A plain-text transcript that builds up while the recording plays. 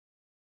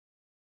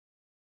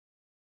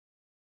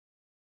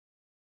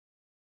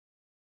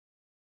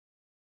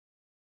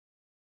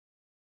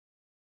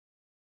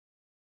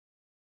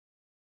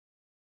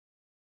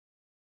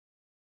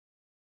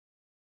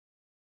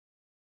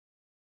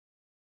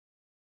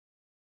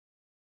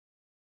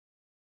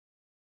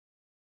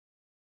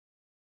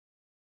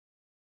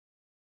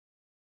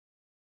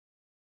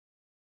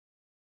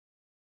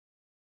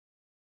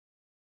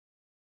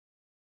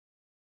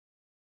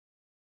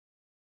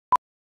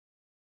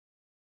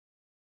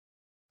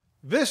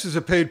This is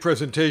a paid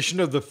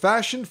presentation of the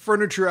Fashion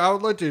Furniture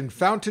Outlet in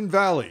Fountain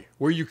Valley,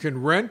 where you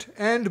can rent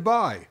and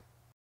buy.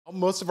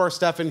 Most of our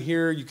stuff in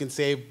here you can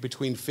save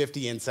between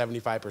 50 and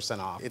 75%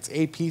 off. It's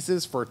 8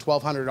 pieces for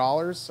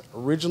 $1,200.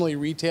 Originally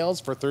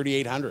retails for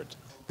 $3,800.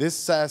 This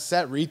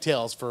set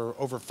retails for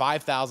over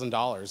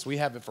 $5,000. We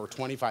have it for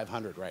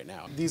 $2,500 right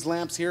now. These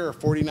lamps here are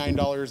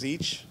 $49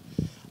 each.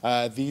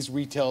 These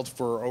retailed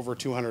for over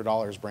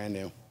 $200 brand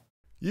new.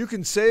 You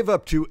can save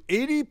up to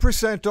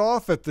 80%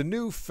 off at the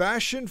new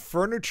Fashion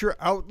Furniture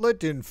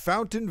Outlet in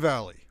Fountain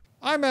Valley.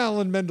 I'm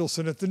Alan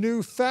Mendelson at the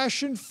new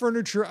Fashion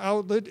Furniture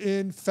Outlet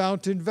in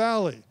Fountain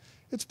Valley.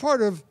 It's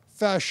part of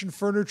Fashion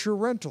Furniture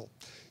Rental.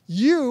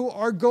 You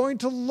are going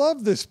to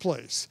love this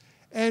place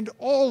and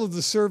all of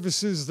the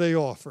services they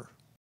offer.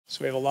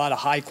 So we have a lot of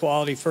high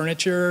quality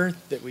furniture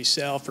that we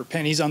sell for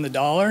pennies on the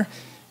dollar,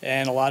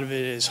 and a lot of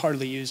it is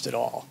hardly used at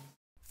all.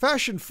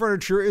 Fashion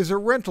Furniture is a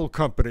rental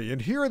company,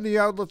 and here in the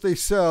outlet they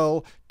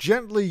sell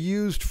gently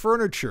used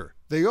furniture.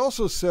 They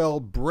also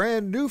sell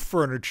brand new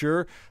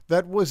furniture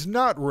that was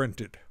not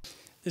rented.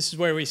 This is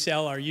where we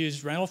sell our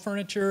used rental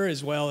furniture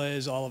as well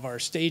as all of our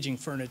staging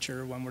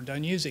furniture when we're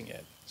done using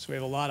it. So we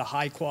have a lot of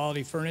high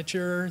quality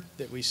furniture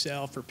that we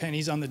sell for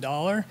pennies on the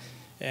dollar,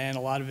 and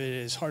a lot of it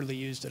is hardly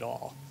used at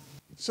all.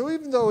 So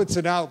even though it's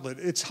an outlet,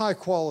 it's high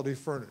quality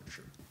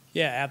furniture.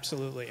 Yeah,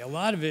 absolutely. A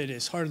lot of it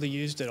is hardly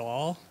used at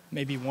all.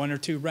 Maybe 1 or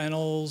 2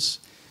 rentals,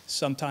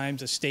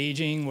 sometimes a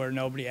staging where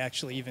nobody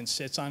actually even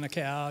sits on a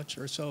couch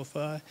or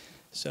sofa.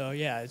 So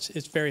yeah,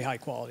 it's very high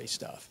quality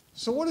stuff.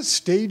 So what does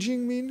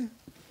staging mean?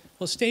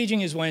 Well,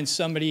 staging is when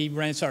somebody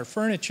rents our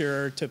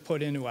furniture to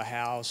put into a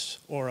house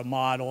or a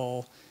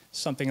model,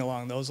 something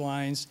along those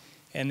lines,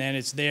 and then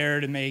it's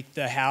there to make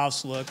the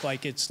house look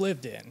like it's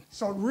lived in.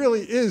 So it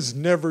really is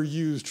never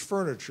used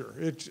furniture.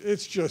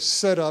 It's just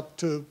set up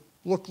to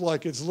look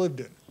like it's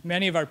lived in.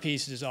 Many of our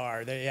pieces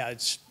are.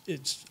 It's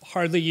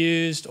hardly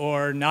used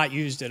or not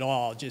used at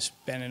all, just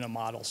been in a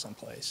model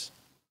someplace.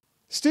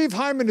 Steve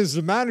Hyman is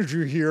the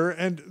manager here,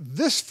 and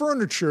this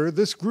furniture,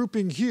 this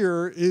grouping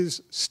here,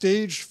 is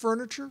staged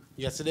furniture?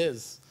 Yes, it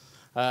is.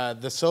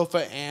 The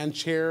sofa and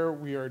chair,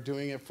 we are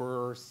doing it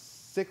for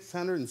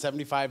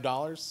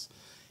 $675.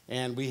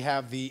 And we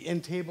have the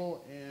end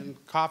table and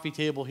coffee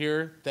table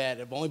here that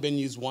have only been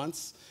used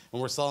once,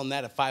 and we're selling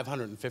that at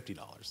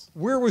 $550.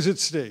 Where was it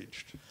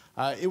staged?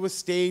 It was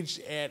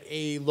staged at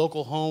a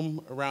local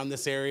home around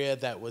this area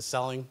that was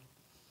selling,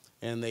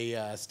 and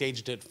they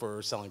staged it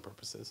for selling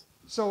purposes.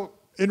 So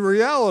in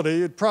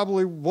reality, it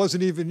probably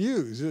wasn't even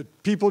used.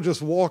 People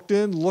just walked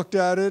in, looked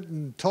at it,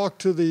 and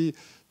talked to the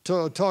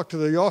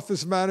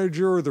office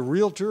manager or the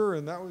realtor,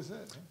 and that was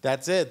it.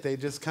 That's it. They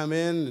just come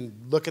in and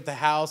look at the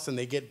house, and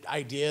they get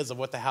ideas of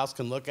what the house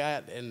can look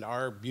at, and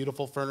our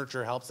beautiful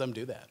furniture helps them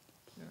do that.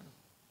 Yeah.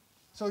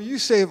 So you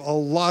save a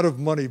lot of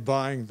money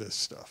buying this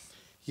stuff.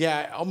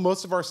 Yeah,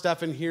 most of our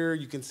stuff in here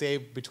you can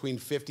save between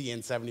 50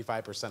 and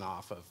 75%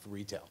 off of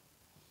retail.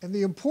 And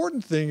the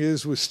important thing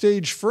is with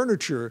staged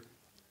furniture,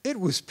 it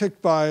was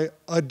picked by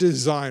a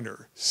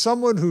designer,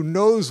 someone who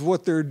knows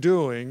what they're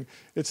doing.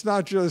 It's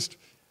not just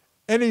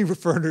any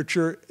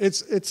furniture.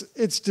 It's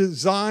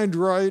designed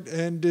right,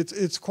 and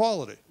it's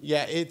quality.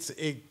 Yeah, it's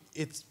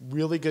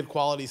really good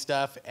quality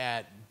stuff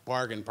at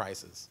bargain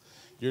prices.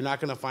 You're not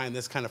going to find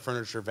this kind of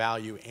furniture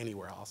value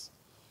anywhere else.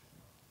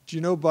 Do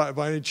you know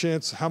by any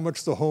chance how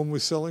much the home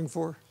was selling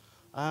for?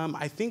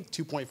 I think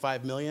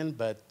 $2.5 million,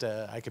 but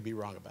I could be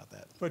wrong about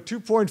that. But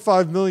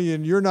 $2.5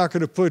 million, you're not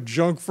going to put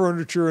junk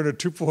furniture in a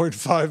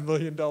 $2.5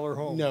 million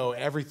home. No,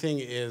 everything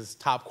is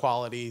top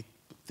quality,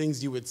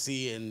 things you would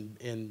see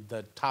in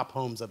the top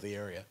homes of the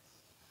area.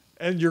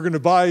 And you're going to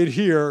buy it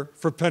here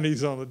for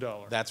pennies on the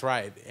dollar. That's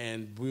right.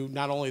 And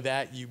not only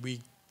that,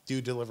 we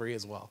do delivery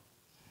as well.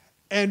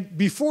 And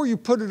before you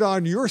put it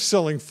on your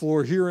selling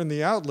floor here in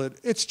the outlet,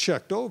 it's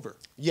checked over.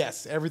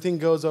 Yes, everything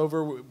goes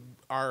over.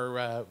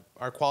 Our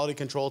quality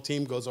control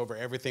team goes over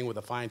everything with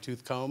a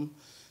fine-tooth comb.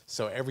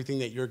 So everything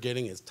that you're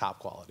getting is top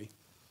quality.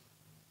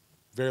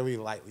 Very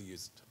lightly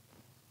used.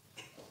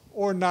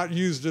 Or not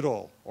used at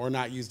all. Or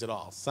not used at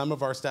all. Some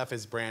of our stuff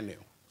is brand new.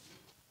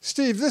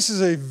 Steve, this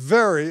is a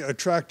very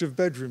attractive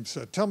bedroom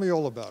set. Tell me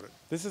all about it.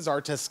 This is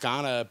our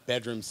Toscana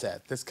bedroom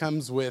set. This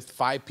comes with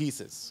 5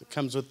 pieces. It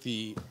comes with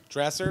the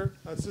dresser.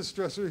 That's this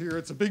dresser here.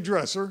 It's a big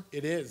dresser.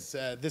 It is.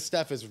 This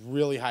stuff is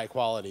really high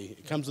quality.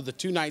 It comes with the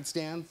 2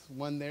 nightstands,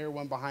 one there,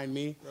 one behind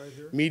me. Right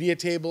here. Media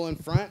table in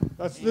front.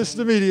 This is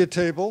the media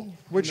table,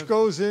 which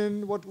goes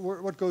in,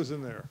 what goes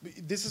in there?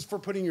 This is for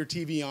putting your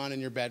TV on in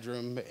your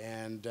bedroom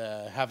and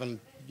having,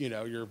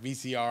 your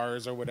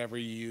VCRs or whatever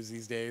you use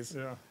these days.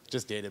 Yeah.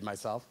 Just dated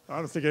myself. I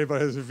don't think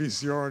anybody has a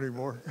VCR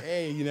anymore.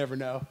 Hey, you never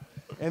know.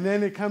 And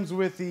then it comes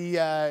with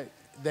the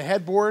The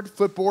headboard,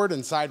 footboard,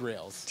 and side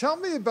rails. Tell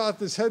me about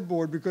this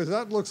headboard, because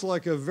that looks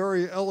like a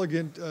very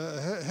elegant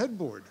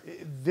headboard.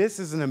 This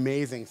is an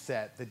amazing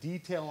set. The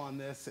detail on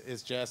this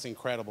is just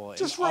incredible.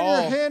 Just run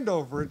your hand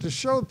over it to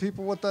show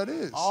people what that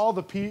is. All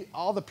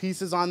the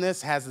pieces on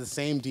this has the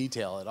same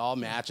detail. It all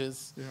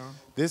matches. Yeah.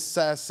 This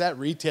set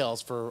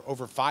retails for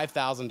over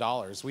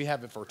 $5,000. We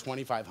have it for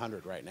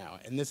 $2,500 right now,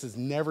 and this is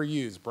never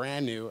used,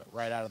 brand new,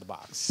 right out of the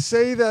box.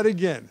 Say that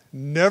again.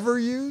 Never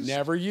used?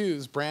 Never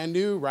used, brand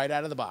new, right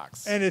out of the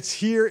box. And it's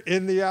here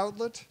in the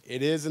outlet?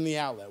 It is in the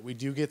outlet. We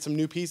do get some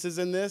new pieces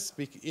in this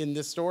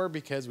store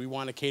because we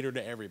want to cater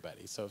to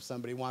everybody. So if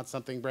somebody wants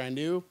something brand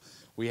new,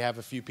 we have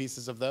a few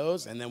pieces of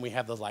those, and then we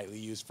have the lightly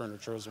used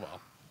furniture as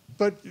well.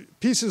 But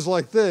pieces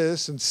like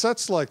this and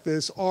sets like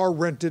this are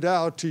rented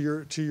out to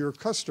your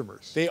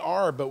customers. They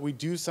are, but we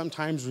do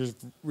sometimes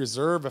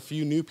reserve a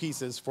few new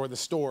pieces for the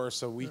store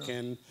so we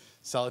can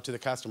sell it to the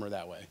customer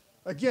that way.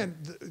 Again,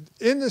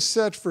 in this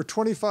set for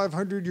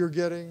 $2,500, you're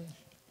getting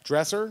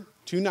dresser,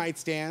 2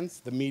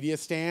 nightstands, the media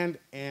stand,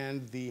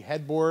 and the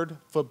headboard,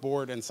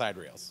 footboard, and side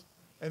rails.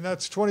 And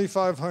that's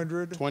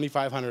 $2,500.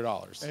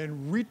 $2,500.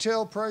 And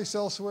retail price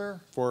elsewhere?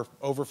 For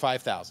over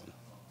 $5,000.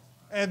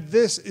 And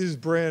this is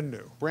brand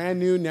new. Brand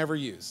new, never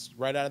used,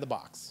 right out of the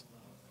box.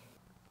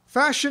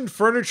 Fashion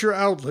Furniture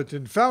Outlet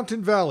in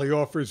Fountain Valley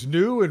offers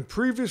new and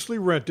previously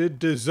rented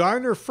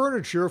designer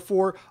furniture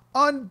for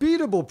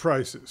unbeatable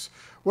prices.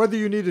 Whether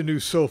you need a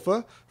new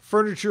sofa,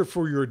 furniture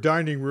for your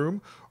dining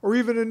room, or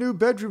even a new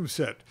bedroom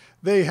set,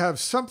 they have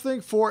something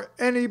for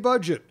any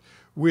budget.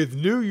 With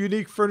new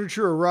unique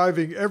furniture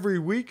arriving every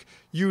week,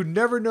 you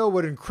never know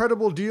what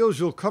incredible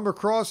deals you'll come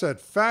across at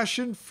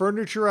Fashion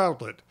Furniture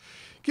Outlet.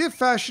 Give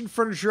Fashion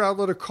Furniture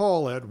Outlet a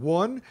call at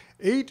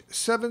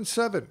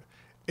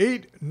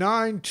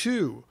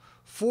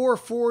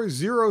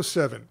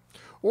 1-877-892-4407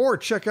 or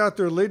check out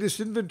their latest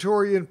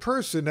inventory in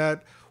person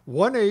at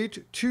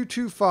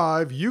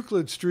 18225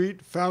 Euclid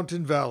Street,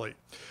 Fountain Valley.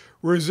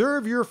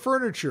 Reserve your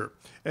furniture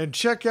and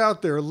check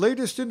out their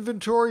latest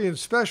inventory and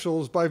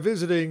specials by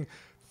visiting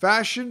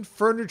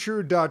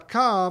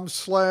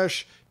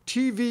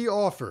fashionfurniture.com/TV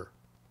offer.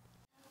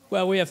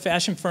 Well, we have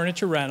Fashion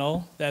Furniture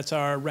Rental. That's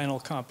our rental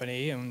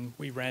company, and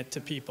we rent to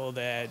people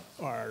that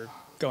are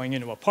going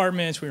into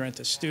apartments. We rent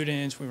to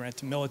students. We rent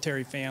to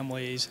military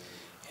families.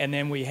 And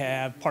then we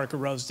have Parker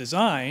Rose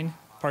Design.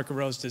 Parker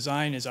Rose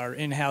Design is our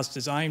in-house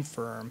design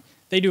firm.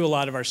 They do a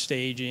lot of our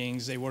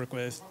stagings. They work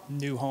with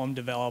new home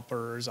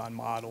developers on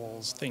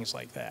models, things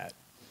like that.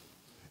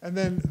 And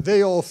then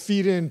they all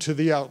feed into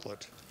the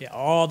outlet. Yeah,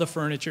 all the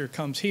furniture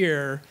comes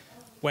here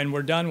when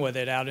we're done with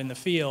it out in the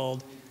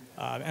field.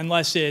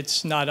 Unless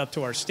it's not up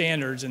to our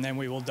standards, and then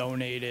we will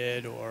donate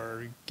it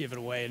or give it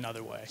away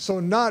another way.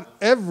 So not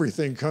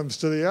everything comes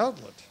to the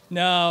outlet.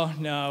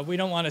 No, we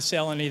don't want to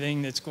sell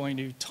anything that's going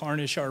to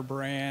tarnish our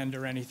brand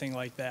or anything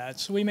like that.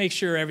 So we make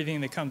sure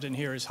everything that comes in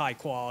here is high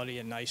quality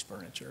and nice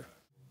furniture.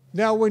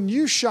 Now, when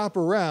you shop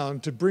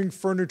around to bring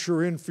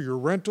furniture in for your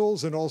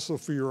rentals and also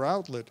for your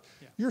outlet,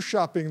 you're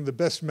shopping the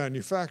best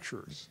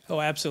manufacturers. Oh,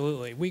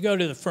 absolutely. We go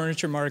to the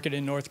furniture market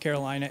in North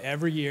Carolina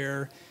every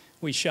year.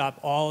 We shop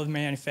all of the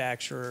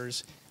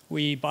manufacturers.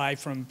 We buy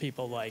from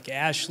people like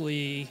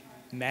Ashley,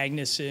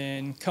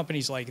 Magnuson,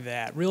 companies like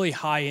that, really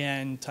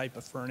high-end type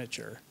of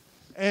furniture.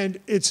 And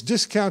it's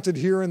discounted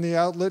here in the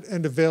outlet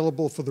and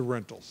available for the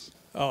rentals.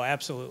 Oh,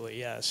 absolutely,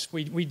 yes.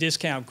 We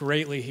discount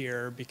greatly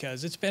here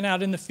because it's been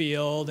out in the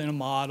field in a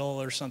model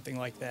or something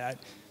like that.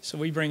 So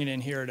we bring it in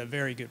here at a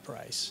very good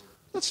price.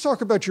 Let's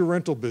talk about your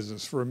rental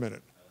business for a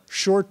minute.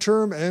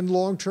 Short-term and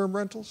long-term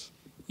rentals?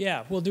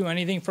 Yeah, we'll do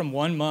anything from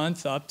 1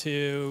 month up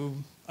to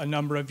a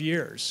number of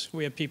years.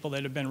 We have people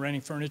that have been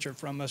renting furniture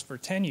from us for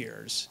 10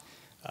 years.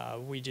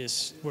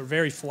 We're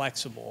very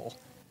flexible.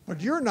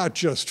 But you're not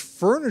just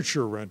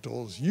furniture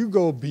rentals, you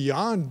go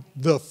beyond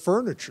the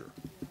furniture.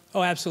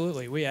 Oh,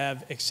 absolutely. We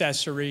have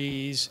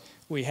accessories,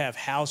 we have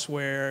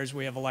housewares,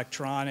 we have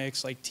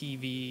electronics like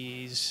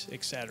TVs,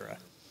 etc.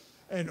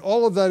 And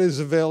all of that is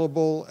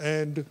available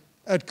and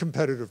at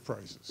competitive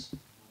prices.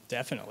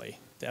 Definitely,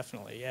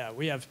 yeah.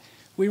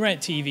 We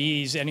rent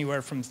TVs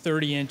anywhere from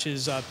 30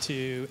 inches up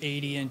to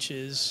 80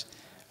 inches.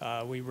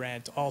 We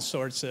rent all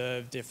sorts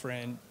of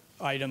different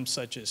items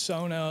such as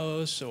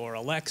Sonos or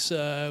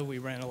Alexa. We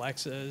rent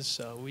Alexas,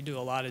 so we do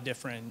a lot of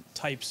different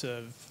types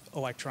of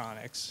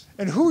electronics.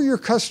 And who are your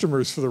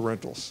customers for the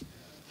rentals?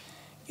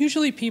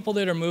 Usually people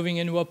that are moving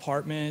into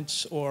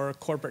apartments or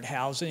corporate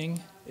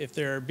housing. If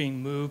they're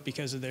being moved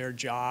because of their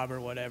job or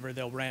whatever,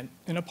 they'll rent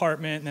an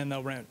apartment and then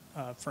they'll rent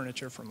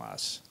furniture from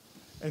us.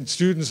 And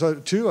students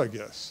too, I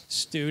guess.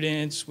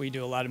 Students, we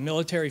do a lot of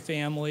military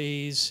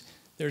families.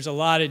 There's a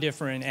lot of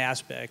different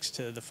aspects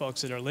to the folks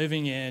that are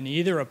living in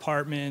either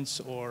apartments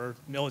or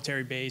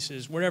military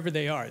bases, wherever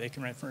they are, they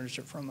can rent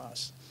furniture from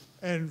us.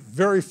 And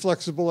very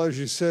flexible, as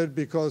you said,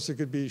 because it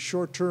could be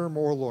short-term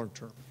or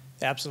long-term.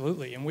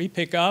 Absolutely, and we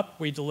pick up,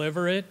 we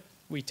deliver it,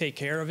 we take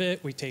care of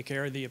it, we take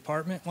care of the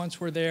apartment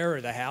once we're there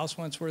or the house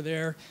once we're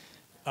there.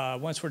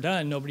 Once we're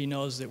done, nobody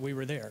knows that we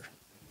were there.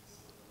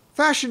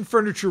 Fashion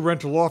Furniture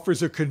Rental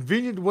offers a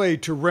convenient way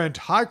to rent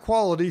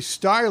high-quality,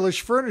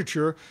 stylish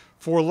furniture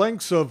for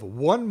lengths of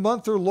 1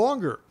 month or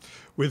longer.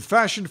 With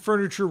Fashion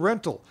Furniture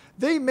Rental,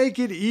 they make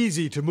it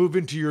easy to move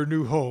into your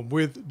new home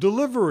with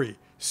delivery,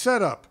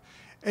 setup,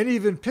 and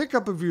even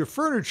pickup of your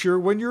furniture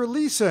when your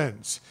lease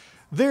ends.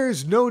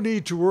 There's no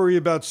need to worry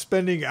about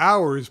spending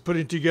hours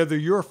putting together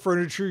your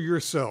furniture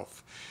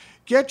yourself.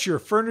 Get your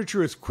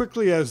furniture as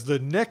quickly as the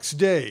next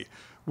day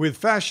with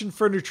Fashion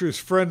Furniture's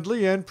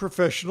friendly and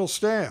professional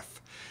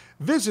staff.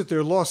 Visit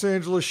their Los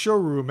Angeles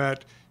showroom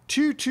at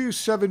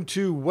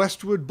 2272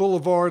 Westwood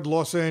Boulevard,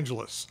 Los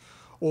Angeles.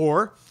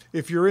 Or,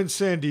 if you're in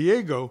San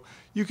Diego,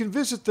 you can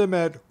visit them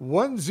at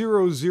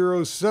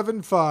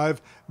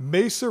 10075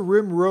 Mesa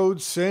Rim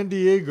Road, San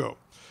Diego.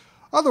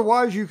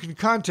 Otherwise, you can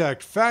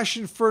contact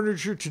Fashion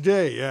Furniture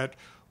today at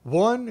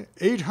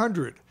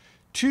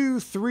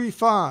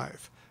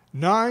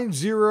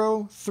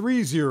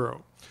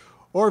 1-800-235-9030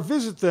 or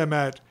visit them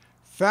at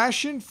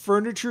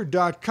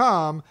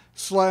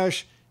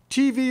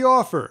fashionfurniture.com/TV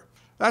offer.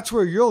 That's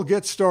where you'll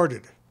get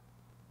started.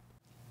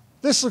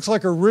 This looks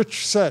like a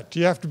rich set. Do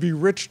you have to be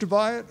rich to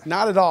buy it?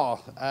 Not at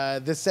all.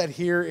 This set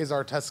here is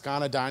our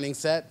Toscana dining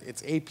set.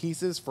 It's 8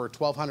 pieces for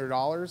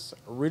 $1,200.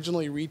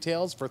 Originally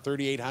retails for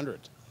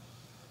 $3,800.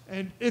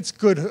 And it's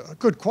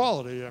good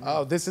quality. I mean.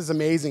 Oh, this is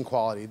amazing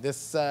quality.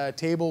 This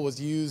table was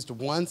used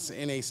once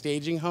in a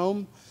staging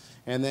home,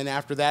 and then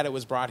after that it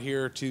was brought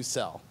here to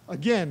sell.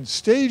 Again,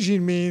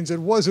 staging means it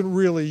wasn't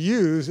really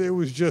used, it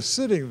was just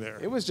sitting there.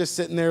 It was just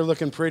sitting there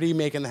looking pretty,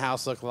 making the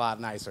house look a lot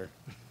nicer.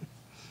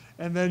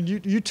 And then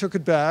you took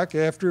it back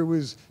after it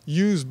was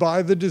used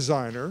by the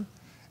designer,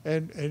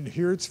 and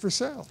here it's for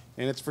sale.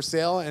 And it's for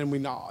sale, and we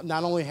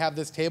not only have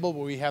this table,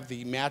 but we have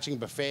the matching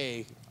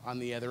buffet on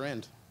the other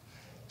end.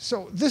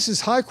 So this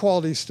is high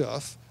quality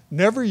stuff,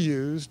 never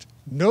used,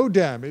 no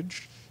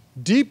damage,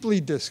 deeply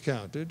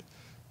discounted,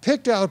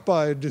 picked out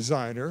by a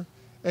designer,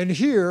 and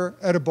here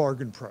at a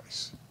bargain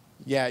price.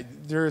 Yeah,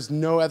 there is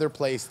no other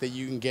place that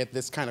you can get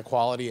this kind of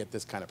quality at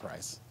this kind of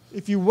price.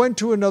 If you went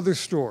to another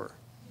store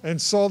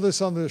and saw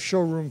this on the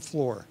showroom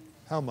floor,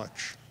 how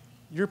much?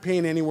 You're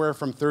paying anywhere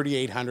from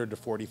 $3,800 to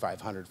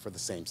 $4,500 for the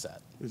same set.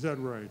 Is that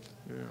right?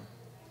 Yeah.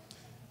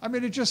 I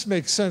mean, it just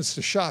makes sense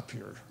to shop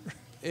here.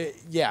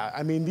 Yeah,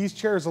 I mean, these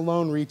chairs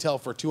alone retail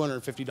for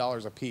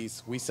 $250 a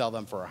piece. We sell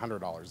them for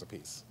 $100 a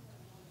piece.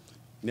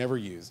 Never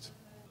used.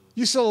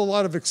 You sell a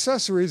lot of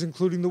accessories,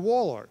 including the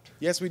wall art.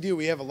 Yes, we do.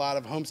 We have a lot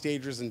of home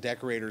stagers and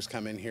decorators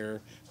come in here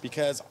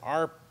because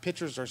our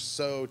pictures are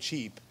so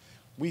cheap.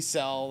 We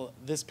sell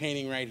this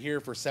painting right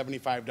here for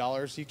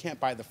 $75. You can't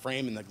buy the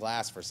frame and the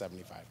glass for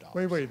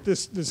 $75. Wait.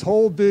 This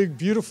whole big,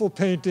 beautiful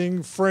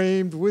painting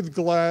framed with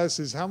glass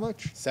is how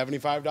much?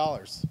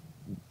 $75.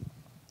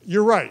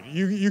 You're right.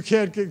 You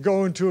can't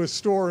go into a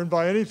store and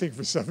buy anything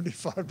for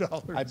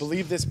 $75. I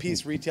believe this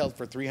piece retailed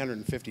for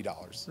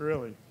 $350.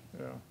 Really?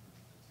 Yeah.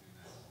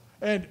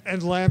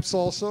 And lamps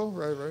also,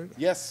 right?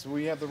 Yes,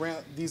 we have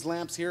these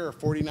lamps here are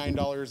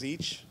 $49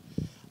 each.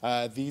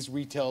 These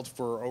retailed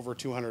for over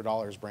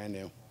 $200 brand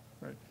new.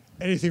 Right.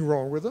 Anything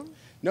wrong with them?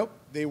 Nope,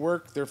 they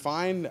work. They're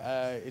fine.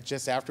 It's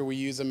just after we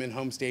use them in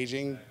home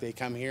staging, they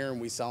come here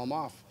and we sell them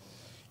off.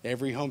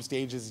 Every home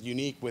stage is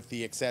unique with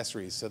the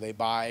accessories, so they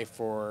buy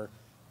for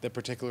the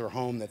particular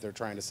home that they're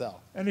trying to sell.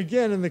 And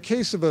again, in the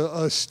case of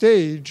a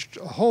staged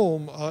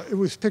home, it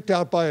was picked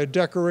out by a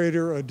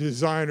decorator, a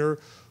designer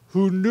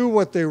who knew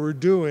what they were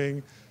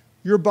doing.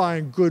 You're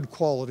buying good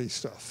quality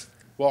stuff.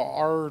 Well,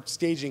 our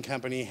staging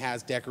company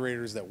has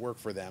decorators that work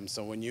for them,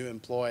 so when you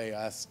employ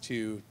us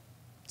to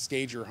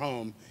stage your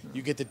home,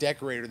 you get the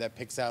decorator that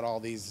picks out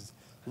all these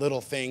little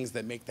things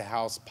that make the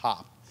house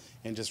pop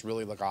and just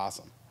really look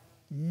awesome.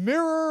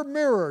 Mirror,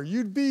 mirror,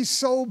 you'd be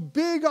so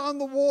big on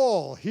the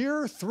wall.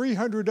 Here,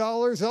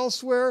 $300.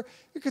 Elsewhere,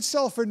 it could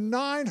sell for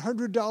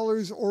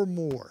 $900 or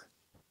more.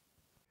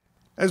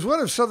 As one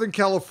of Southern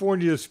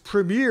California's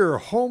premier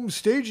home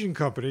staging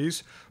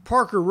companies,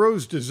 Parker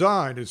Rose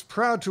Design is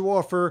proud to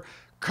offer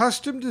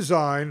custom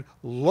design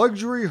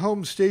luxury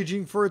home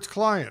staging for its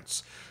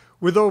clients.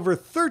 With over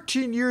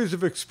 13 years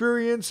of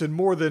experience and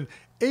more than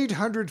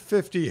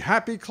 850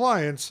 happy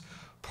clients,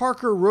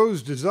 Parker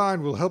Rose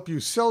Design will help you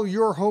sell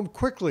your home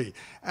quickly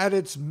at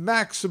its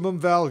maximum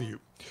value.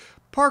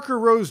 Parker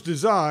Rose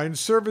Design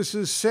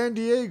services San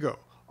Diego,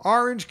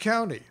 Orange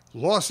County,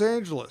 Los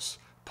Angeles,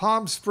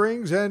 Palm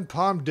Springs, and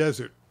Palm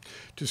Desert.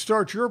 To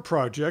start your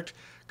project,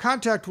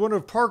 contact one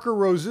of Parker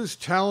Rose's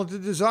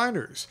talented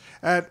designers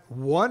at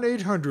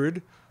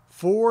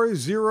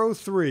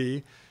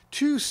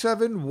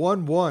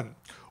 1-800-403-2711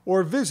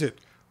 or visit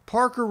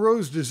Parker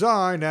Rose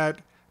Design at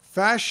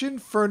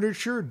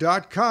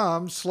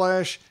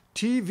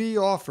fashionfurniture.com/TV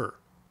offer.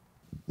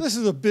 This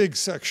is a big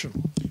sectional.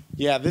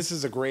 Yeah, this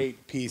is a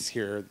great piece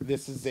here.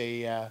 This is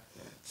a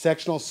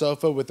sectional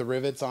sofa with the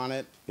rivets on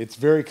it. It's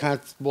very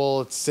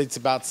comfortable. It sits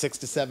about 6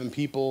 to 7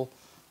 people.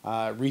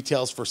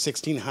 Retails for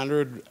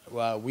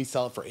 $1,600. We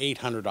sell it for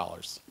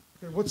 $800.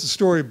 What's the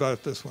story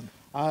about this one?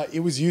 It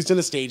was used in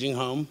a staging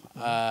home.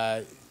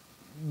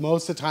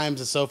 most of the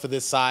times a sofa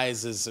this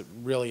size is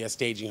really a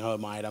staging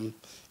home item.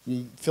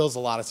 Fills a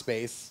lot of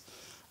space.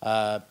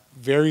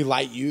 Very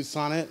light use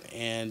on it,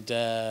 and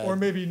or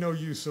maybe no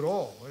use at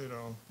all.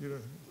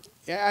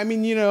 Yeah, I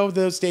mean,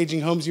 those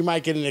staging homes, you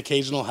might get an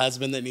occasional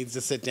husband that needs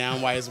to sit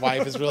down while his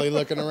wife is really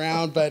looking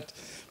around, but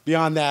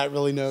beyond that,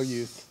 really no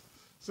use.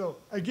 So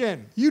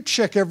again, you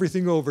check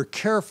everything over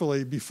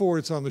carefully before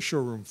it's on the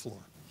showroom floor.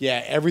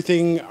 Yeah,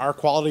 everything, our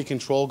quality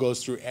control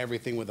goes through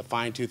everything with a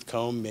fine-tooth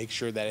comb, make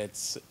sure that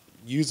it's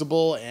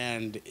usable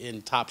and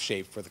in top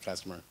shape for the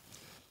customer.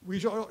 We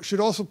should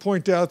also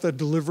point out that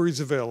delivery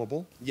is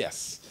available.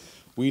 Yes.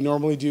 We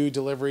normally do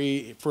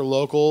delivery for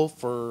local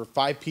for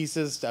 5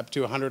 pieces up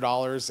to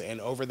 $100,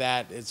 and over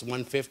that it's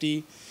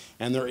 $150.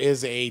 And there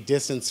is a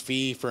distance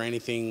fee for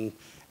anything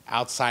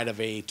outside of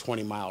a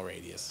 20-mile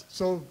radius.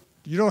 So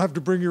you don't have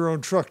to bring your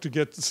own truck to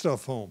get the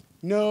stuff home.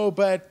 No,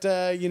 but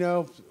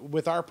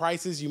with our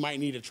prices, you might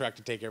need a truck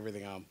to take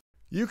everything home.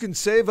 You can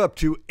save up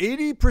to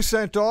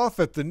 80% off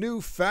at the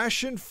new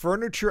Fashion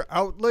Furniture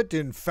Outlet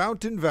in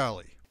Fountain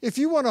Valley. If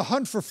you want to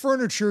hunt for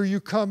furniture, you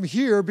come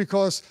here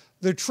because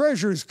the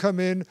treasures come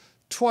in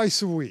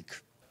twice a week.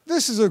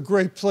 This is a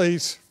great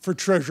place for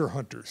treasure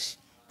hunters.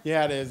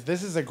 Yeah, it is.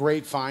 This is a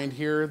great find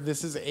here.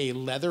 This is a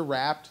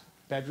leather-wrapped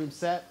bedroom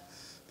set.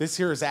 This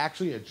here is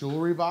actually a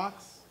jewelry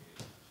box.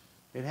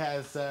 It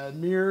has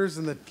mirrors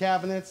in the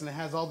cabinets, and it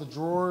has all the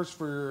drawers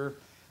for your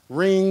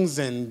rings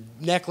and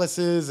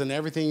necklaces and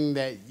everything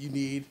that you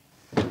need.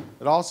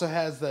 It also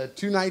has the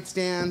 2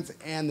 nightstands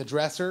and the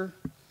dresser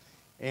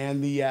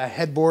and the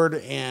headboard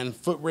and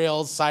foot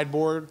rails,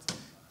 sideboard.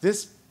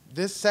 This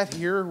set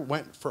here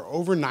went for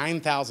over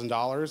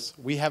 $9,000.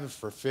 We have it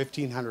for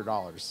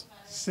 $1,500.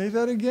 Say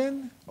that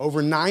again?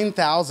 Over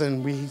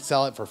 $9,000, we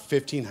sell it for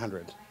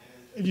 $1,500.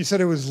 And you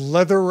said it was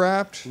leather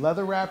wrapped?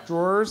 Leather wrapped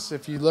drawers,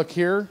 if you look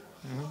here.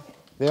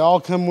 They all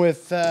come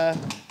with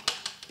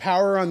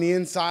power on the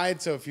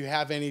inside, so if you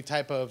have any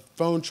type of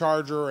phone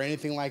charger or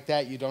anything like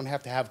that, you don't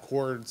have to have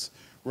cords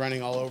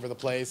running all over the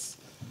place.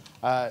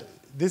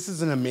 This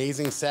is an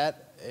amazing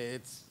set.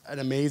 It's an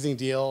amazing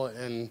deal,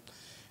 and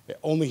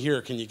only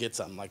here can you get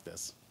something like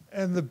this.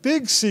 And the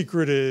big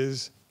secret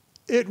is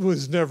it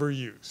was never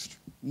used.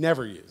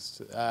 Never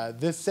used.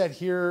 This set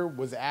here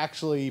was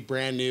actually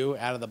brand new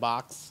out of the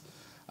box.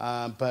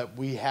 But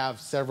we have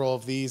several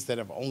of these that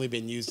have only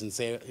been used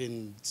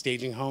in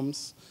staging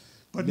homes.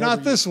 But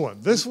not this one.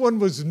 This one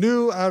was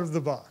new out of the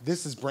box.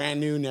 This is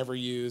brand new, never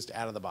used,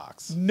 out of the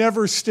box.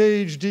 Never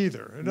staged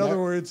either. In other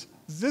words,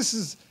 this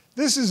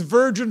is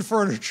virgin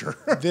furniture.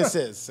 This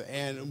is.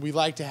 And we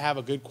like to have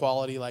a good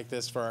quality like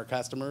this for our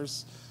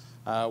customers.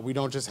 We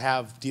don't just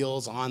have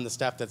deals on the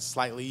stuff that's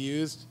slightly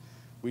used.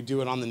 We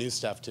do it on the new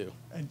stuff too.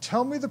 And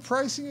tell me the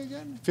pricing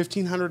again?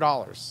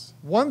 $1,500.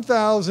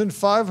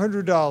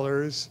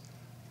 $1,500.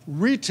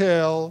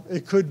 Retail,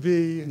 it could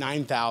be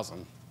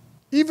 $9,000.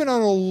 Even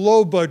on a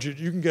low budget,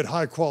 you can get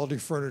high quality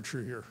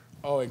furniture here.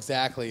 Oh,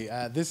 exactly.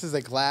 This is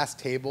a glass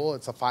table.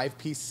 It's a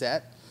 5-piece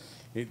set.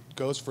 It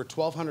goes for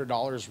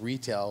 $1,200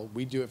 retail.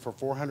 We do it for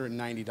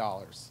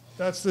 $490.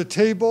 That's the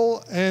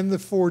table and the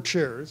 4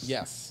 chairs.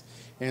 Yes.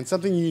 And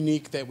something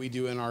unique that we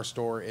do in our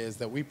store is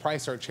that we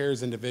price our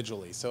chairs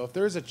individually. So if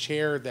there's a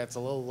chair that's a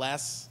little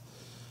less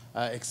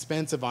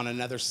expensive on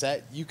another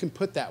set, you can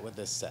put that with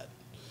this set.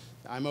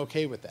 I'm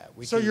okay with that.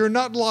 So you're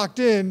not locked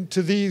in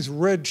to these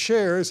red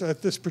chairs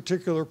at this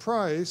particular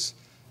price.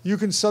 You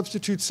can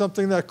substitute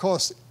something that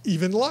costs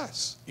even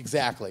less.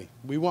 Exactly.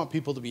 We want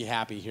people to be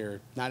happy here.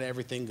 Not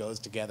everything goes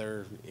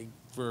together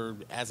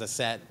as a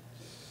set.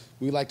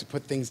 We like to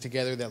put things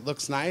together that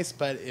looks nice,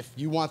 but if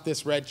you want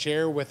this red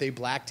chair with a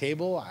black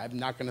table, I'm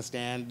not going to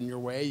stand in your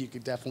way. You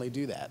could definitely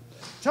do that.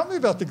 Tell me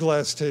about the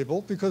glass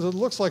table, because it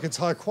looks like it's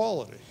high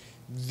quality.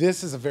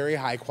 This is a very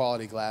high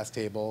quality glass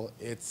table.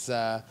 It's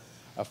a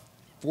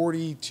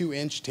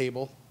 42-inch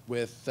table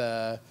with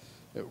a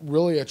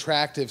really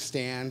attractive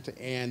stand,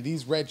 and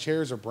these red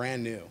chairs are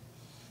brand new.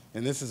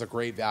 And this is a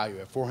great value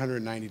at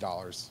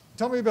 $490.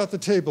 Tell me about the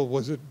table.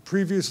 Was it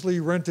previously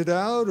rented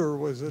out, or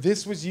was it?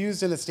 This was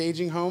used in a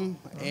staging home,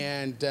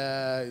 and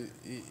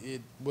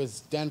it was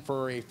done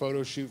for a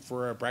photo shoot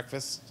for a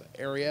breakfast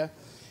area,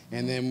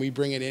 and then we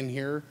bring it in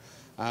here.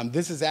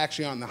 This is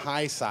actually on the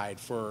high side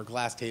for a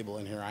glass table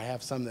in here. I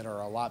have some that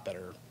are a lot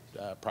better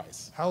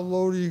price. How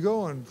low do you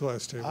go on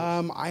glass tables?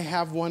 I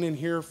have one in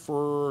here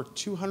for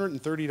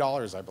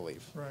 $230, I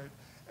believe. Right.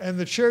 And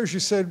the chairs, you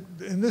said,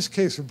 in this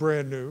case, are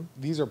brand new.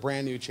 These are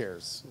brand new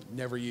chairs,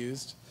 never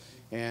used.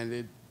 And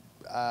it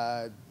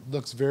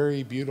looks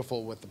very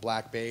beautiful with the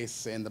black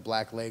base and the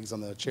black legs on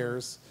the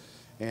chairs.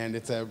 And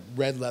it's a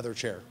red leather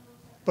chair.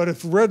 But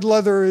if red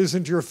leather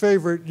isn't your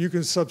favorite, you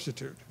can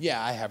substitute.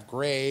 Yeah, I have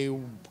gray,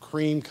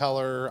 cream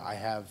color. I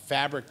have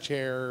fabric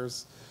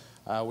chairs.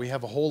 We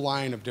have a whole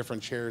line of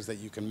different chairs that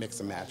you can mix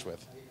and match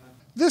with.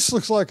 This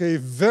looks like a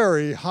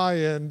very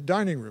high-end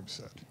dining room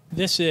set.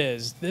 This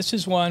is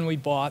one we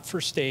bought for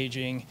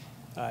staging.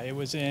 It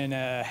was in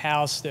a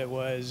house that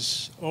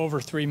was over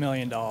 $3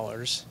 million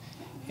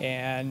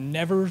and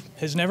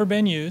has never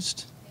been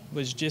used.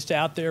 was just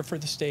out there for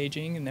the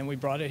staging, and then we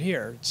brought it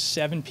here. It's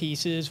 7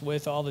 pieces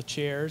with all the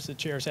chairs. The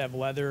chairs have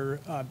leather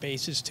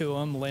bases to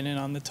them, linen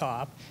on the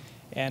top,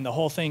 and the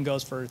whole thing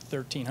goes for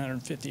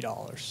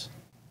 $1,350.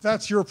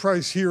 That's your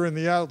price here in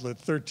the outlet,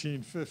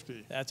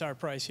 $1,350. That's our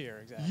price here,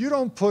 exactly. You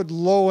don't put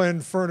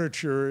low-end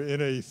furniture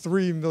in a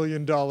 $3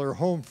 million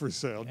home for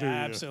sale, do you?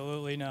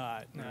 Absolutely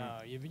not.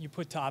 No, you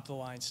put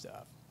top-of-the-line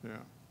stuff. Yeah.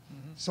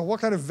 So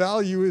what kind of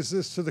value is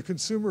this to the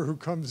consumer who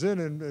comes in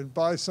and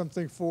buys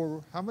something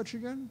for how much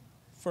again?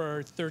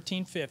 For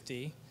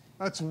 $1,350.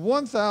 That's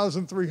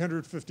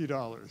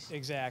 $1,350.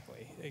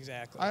 Exactly.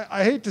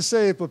 I hate to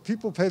say it, but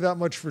people pay that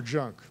much for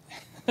junk.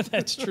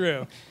 That's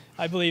true.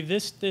 I believe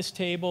this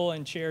table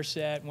and chair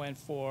set went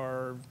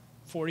for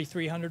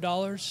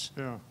 $4,300.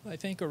 Yeah. I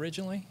think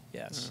originally.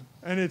 Yes.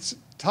 Yeah. And it's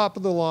top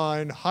of the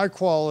line, high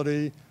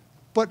quality,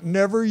 but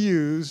never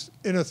used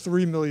in a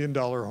 $3 million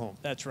home.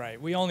 That's right.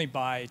 We only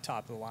buy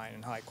top of the line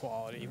and high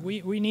quality.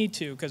 We need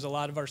to, because a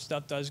lot of our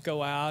stuff does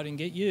go out and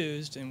get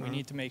used, and we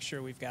need to make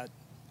sure we've got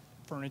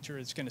furniture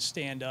that's going to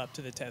stand up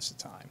to the test of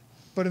time.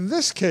 But in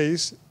this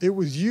case, it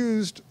was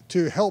used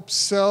to help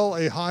sell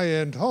a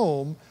high-end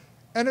home,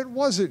 and it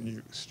wasn't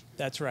used.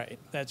 That's right.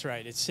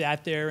 It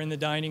sat there in the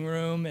dining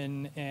room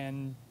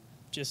and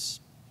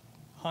just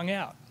hung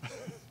out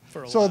for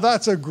a while. So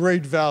that's a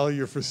great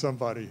value for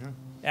somebody, huh?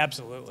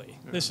 Absolutely.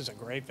 Yeah. This is a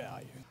great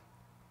value.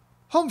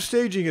 Home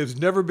staging has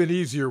never been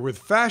easier with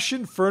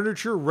Fashion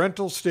Furniture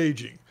Rental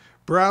Staging.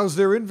 Browse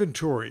their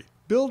inventory,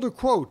 build a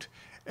quote,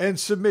 and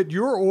submit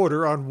your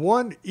order on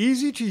one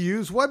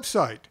easy-to-use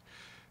website.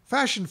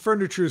 Fashion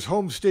Furniture's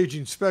home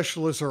staging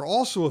specialists are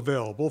also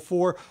available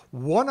for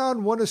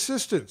one-on-one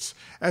assistance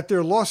at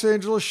their Los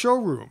Angeles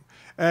showroom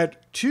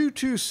at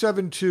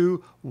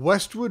 2272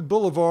 Westwood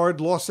Boulevard,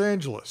 Los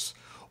Angeles,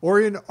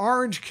 or in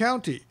Orange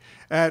County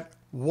at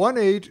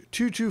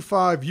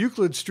 18225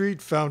 Euclid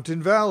Street,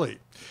 Fountain Valley.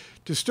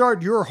 To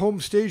start your home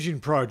staging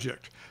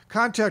project,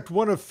 contact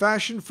one of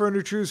Fashion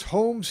Furniture's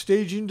home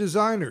staging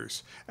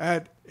designers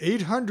at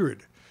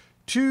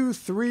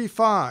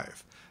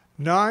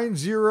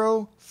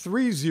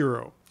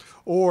 800-235-9030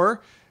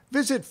 or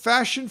visit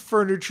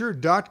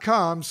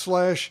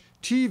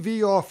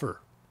fashionfurniture.com/TV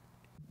offer.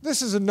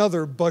 This is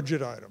another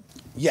budget item.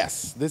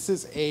 Yes, this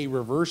is a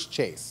reverse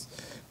chase,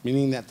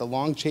 meaning that the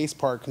long chase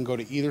part can go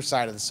to either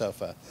side of the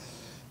sofa.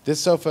 This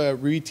sofa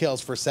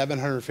retails for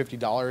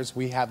 $750.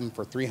 We have them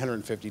for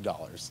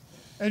 $350.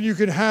 And you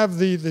can have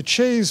the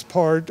chaise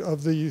part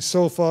of the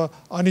sofa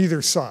on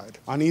either side.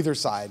 On either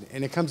side,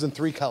 and it comes in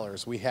 3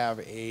 colors. We have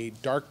a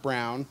dark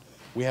brown,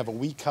 we have a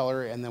wheat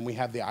color, and then we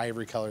have the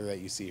ivory color that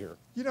you see here.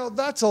 You know,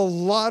 that's a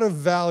lot of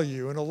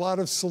value and a lot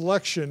of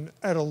selection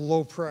at a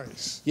low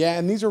price. Yeah,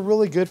 and these are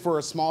really good for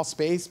a small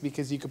space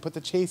because you can put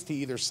the chase to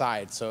either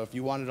side. So if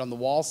you want it on the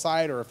wall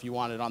side or if you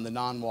want it on the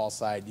non-wall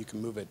side, you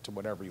can move it to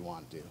whatever you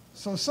want to.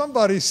 So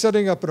somebody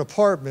setting up an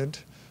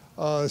apartment,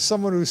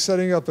 someone who's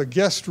setting up a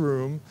guest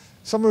room,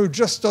 someone who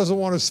just doesn't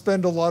want to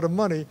spend a lot of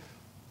money,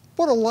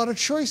 but a lot of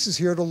choices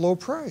here at a low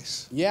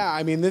price. Yeah,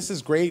 I mean, this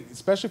is great,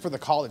 especially for the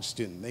college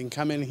student. They can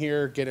come in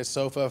here, get a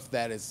sofa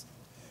that is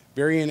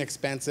very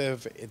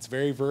inexpensive, it's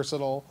very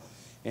versatile,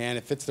 and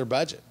it fits their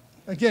budget.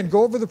 Again,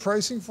 go over the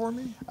pricing for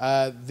me.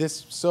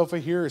 This sofa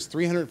here is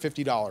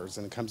 $350,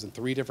 and it comes in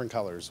 3 different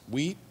colors: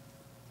 wheat,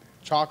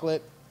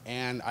 chocolate,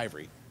 and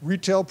ivory.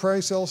 Retail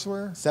price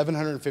elsewhere?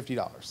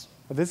 $750.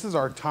 This is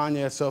our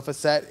Tanya sofa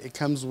set. It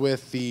comes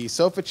with the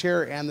sofa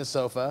chair and the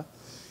sofa.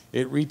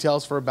 It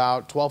retails for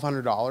about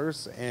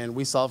 $1,200, and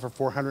we sell it for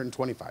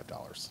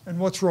 $425. And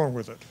what's wrong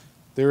with it?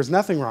 There is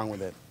nothing wrong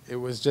with it. It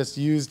was just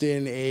used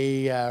in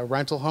a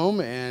rental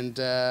home, and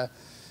it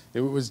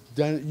was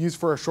used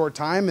for a short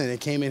time, and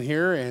it came in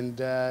here, and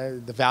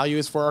the value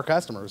is for our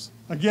customers.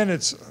 Again,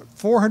 it's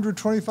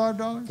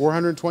 $425?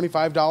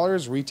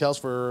 $425, retails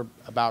for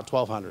about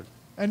 $1,200.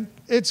 And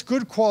it's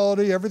good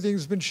quality,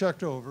 everything's been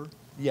checked over.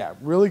 Yeah,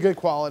 really good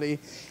quality.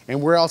 And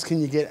where else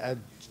can you get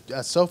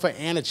a sofa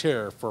and a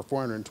chair for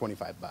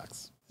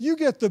 $425? You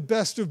get the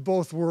best of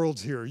both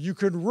worlds here. You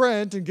can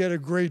rent and get a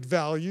great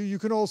value. You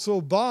can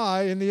also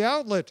buy in the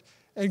outlet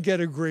and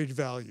get a great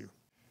value.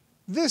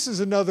 This is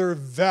another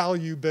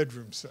value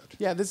bedroom set.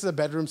 Yeah, this is a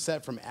bedroom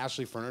set from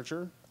Ashley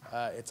Furniture.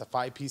 It's a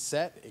 5-piece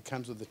set. It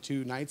comes with the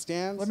 2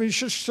 nightstands. Let me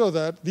just show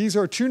that. These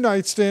are 2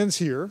 nightstands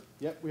here.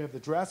 Yep, we have the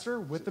dresser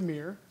with the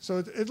mirror. So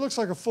it looks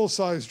like a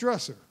full-size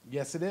dresser.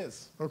 Yes, it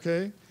is.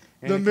 Okay.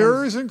 And the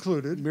mirror is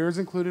included. Mirror is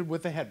included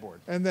with the headboard.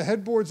 And the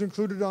headboard's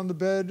included on the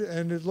bed,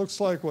 and it looks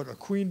like, what, a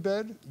queen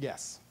bed?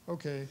 Yes.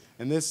 Okay.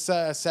 And this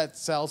set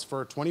sells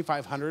for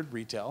 $2,500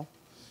 retail.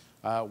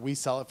 We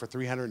sell it for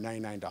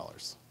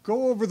 $399.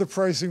 Go over the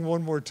pricing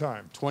one more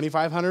time.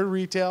 $2,500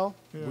 retail.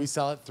 Yeah. We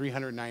sell it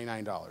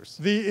 $399.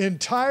 The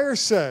entire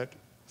set,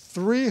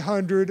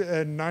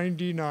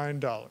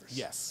 $399.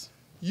 Yes.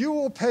 You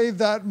will pay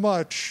that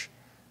much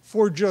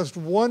for just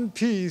one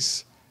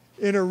piece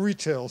in a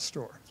retail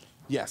store.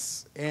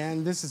 Yes,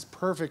 and this is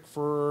perfect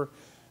for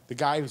the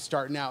guy who's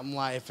starting out in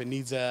life and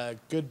needs a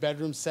good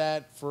bedroom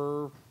set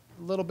for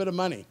a little bit of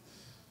money.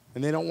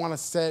 And they don't want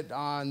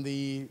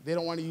to they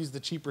don't want to use the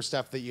cheaper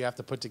stuff that you have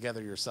to put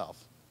together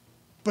yourself.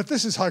 But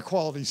this is high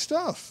quality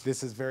stuff.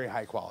 This is very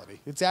high quality.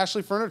 It's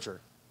Ashley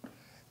furniture.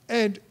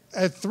 And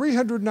at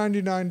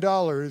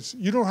 $399,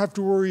 you don't have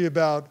to worry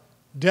about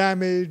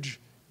damage,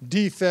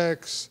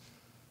 defects,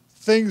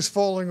 things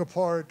falling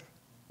apart.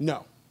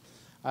 No.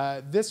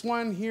 This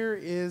one here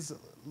is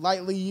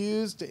lightly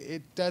used.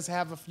 It does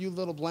have a few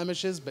little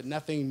blemishes, but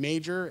nothing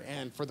major.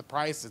 And for the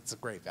price, it's a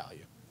great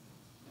value.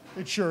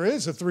 It sure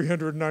is at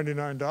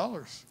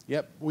 $399.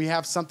 Yep, we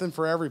have something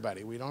for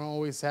everybody. We don't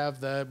always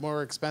have the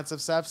more expensive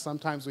stuff.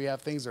 Sometimes we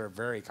have things that are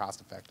very cost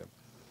effective.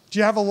 Do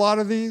you have a lot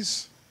of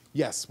these?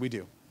 Yes, we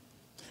do.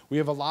 We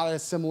have a lot of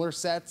similar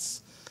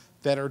sets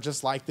that are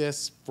just like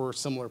this for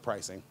similar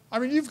pricing. I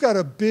mean, you've got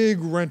a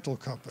big rental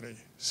company,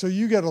 so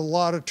you get a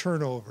lot of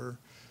turnover.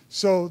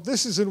 So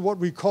this isn't what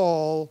we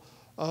call,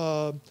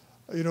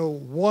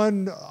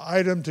 one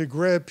item to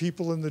grab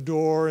people in the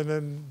door and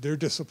then they're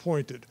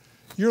disappointed.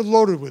 You're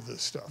loaded with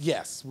this stuff.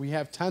 Yes, we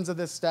have tons of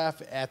this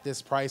stuff at this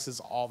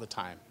prices all the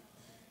time.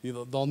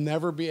 There'll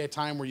never be a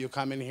time where you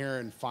come in here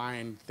and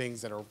find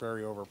things that are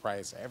very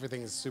overpriced.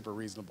 Everything is super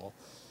reasonable.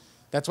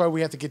 That's why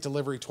we have to get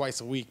delivery twice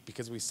a week,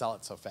 because we sell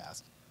it so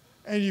fast.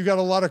 And you've got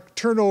a lot of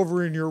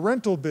turnover in your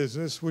rental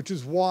business, which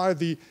is why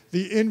the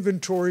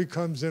inventory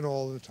comes in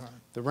all the time.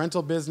 The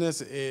rental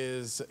business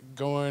is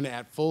going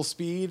at full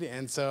speed,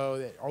 and so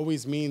it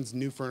always means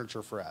new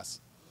furniture for us.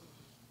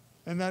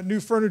 And that new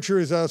furniture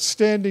is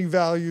outstanding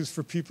values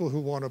for people who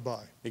want to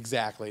buy.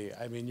 Exactly.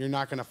 I mean, you're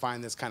not going to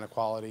find this kind of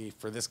quality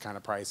for this kind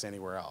of price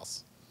anywhere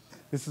else.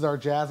 This is our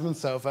Jasmine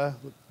sofa.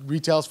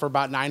 Retails for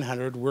about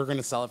 $900. We're going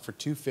to sell it for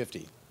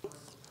 $250.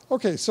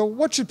 Okay, so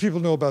what should people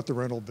know about the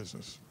rental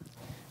business?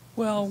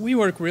 Well, we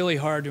work really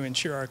hard to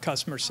ensure our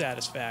customer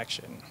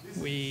satisfaction.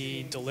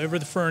 We deliver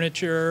the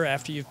furniture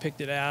after you've picked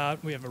it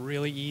out. We have a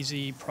really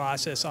easy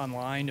process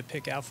online to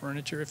pick out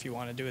furniture if you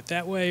want to do it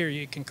that way, or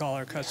you can call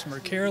our customer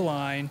care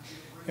line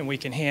and we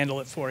can handle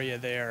it for you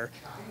there.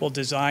 We'll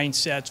design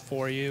sets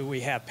for you.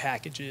 We have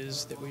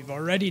packages that we've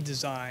already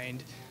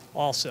designed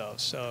also,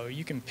 so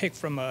you can pick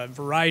from a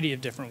variety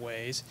of different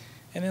ways.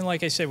 And then,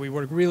 like I said, we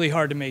work really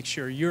hard to make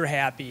sure you're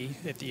happy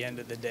at the end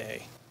of the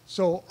day.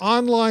 So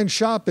online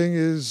shopping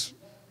is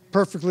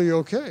perfectly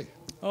okay.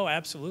 Oh,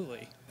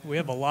 absolutely. We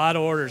have a lot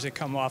of orders that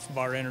come off of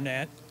our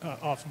internet,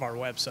 off of our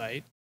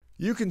website.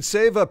 You can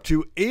save up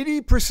to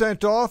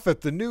 80% off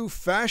at the new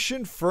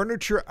Fashion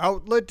Furniture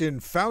Outlet in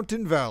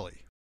Fountain Valley.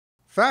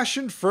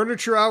 Fashion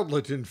Furniture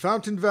Outlet in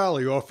Fountain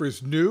Valley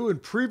offers new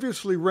and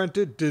previously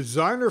rented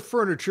designer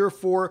furniture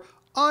for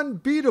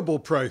unbeatable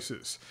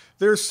prices.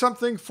 There's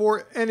something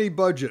for any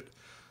budget.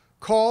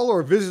 Call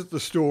or visit the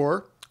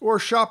store or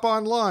shop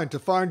online to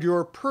find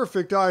your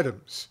perfect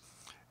items.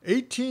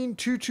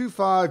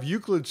 18225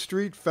 Euclid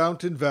Street,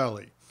 Fountain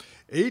Valley.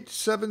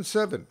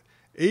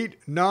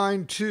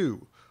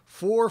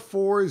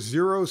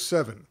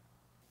 877-892-4407.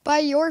 Buy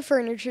your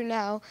furniture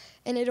now,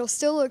 and it'll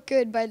still look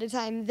good by the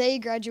time they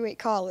graduate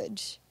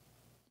college.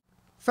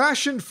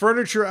 Fashion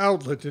Furniture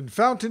Outlet in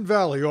Fountain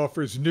Valley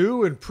offers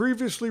new and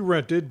previously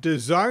rented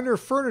designer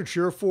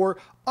furniture for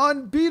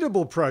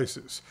unbeatable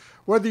prices.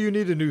 Whether you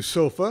need a new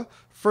sofa,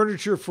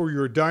 furniture for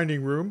your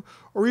dining room,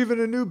 or even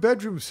a new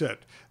bedroom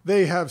set,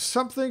 they have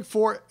something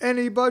for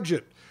any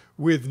budget.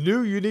 With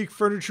new unique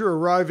furniture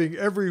arriving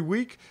every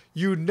week,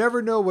 you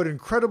never know what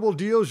incredible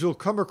deals you'll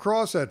come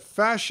across at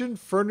Fashion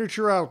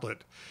Furniture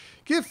Outlet.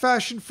 Give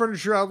Fashion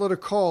Furniture Outlet a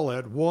call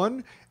at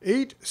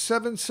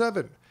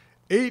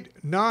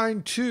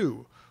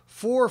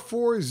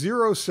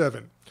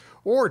 1-877-892-4407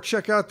 or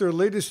check out their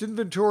latest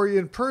inventory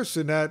in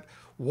person at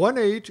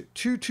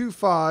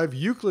 18225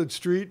 Euclid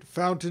Street,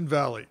 Fountain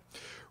Valley.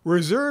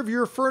 Reserve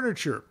your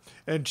furniture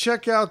and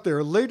check out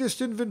their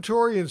latest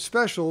inventory and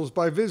specials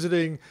by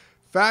visiting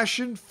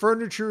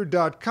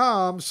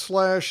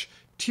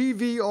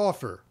fashionfurniture.com/TV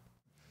offer.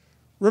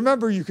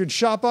 Remember, you can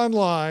shop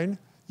online,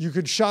 you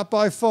can shop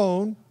by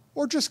phone,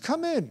 or just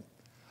come in.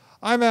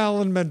 I'm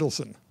Alan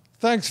Mendelson.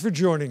 Thanks for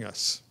joining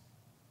us.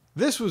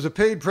 This was a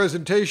paid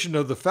presentation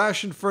of the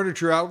Fashion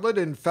Furniture Outlet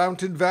in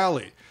Fountain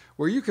Valley,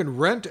 where you can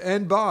rent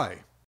and buy.